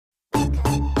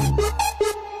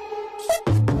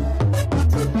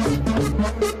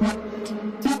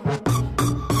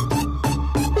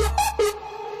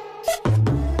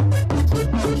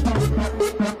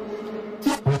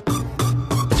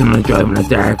wanna drive in the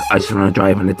dark, I just wanna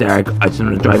drive in the dark, I just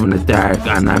wanna drive in the dark,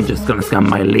 and I'm just gonna scan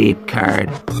my leap card.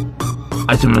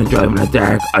 I just wanna drive in the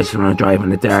dark, I just wanna drive in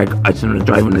the dark, I just wanna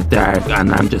drive in the dark,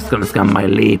 and I'm just gonna scan my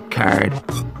leap card.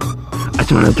 I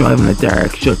just wanna drive in the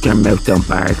dark, shut your mouth, don't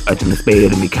bark. I just wanna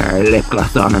speed in my car, lip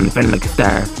gloss on and feeling like a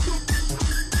star.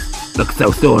 Look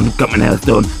so stunned, got my nails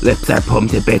done, lips are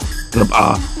pumped a bit. Up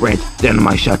orange, down on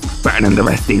my shots, better than the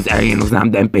rest of these Arians. I'm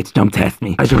them bitch, don't test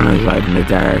me. I just wanna drive in the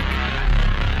dark.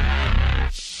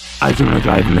 I just wanna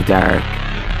drive in the dark.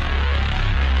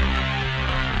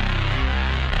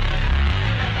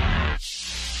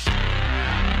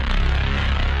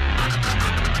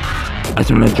 I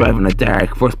just wanna drive in the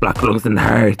dark. First black lungs in the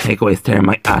heart. Takeaways tear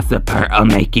my ass apart. I'll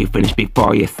make you finish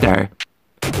before you start.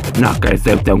 Knockers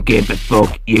out, don't give a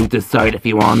fuck. You decide if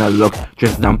you wanna look.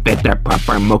 Just don't fit their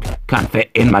proper muck. Can't fit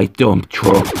in my dump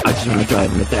truck. I just wanna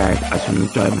drive in the dark. I just wanna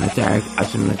drive in the dark. I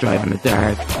just wanna drive in the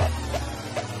dark.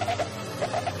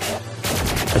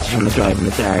 I just wanna drive in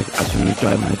the dark. I just wanna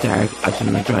drive in the dark. I just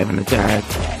wanna drive in the dark.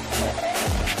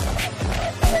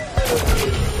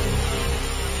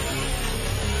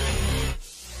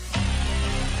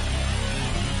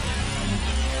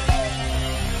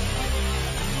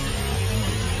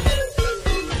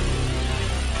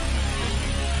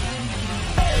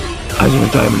 I just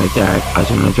wanna drive in the dark, I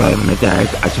just wanna drive in the dark,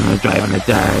 I just wanna drive in the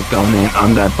dark. Going in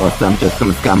on that bus, I'm just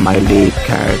gonna scan my lead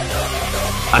card.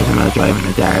 I just wanna drive in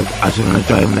the dark, I just wanna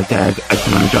drive in the dark, I just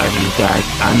wanna drive in the dark,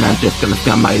 and I'm just gonna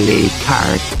scan my lead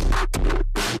card.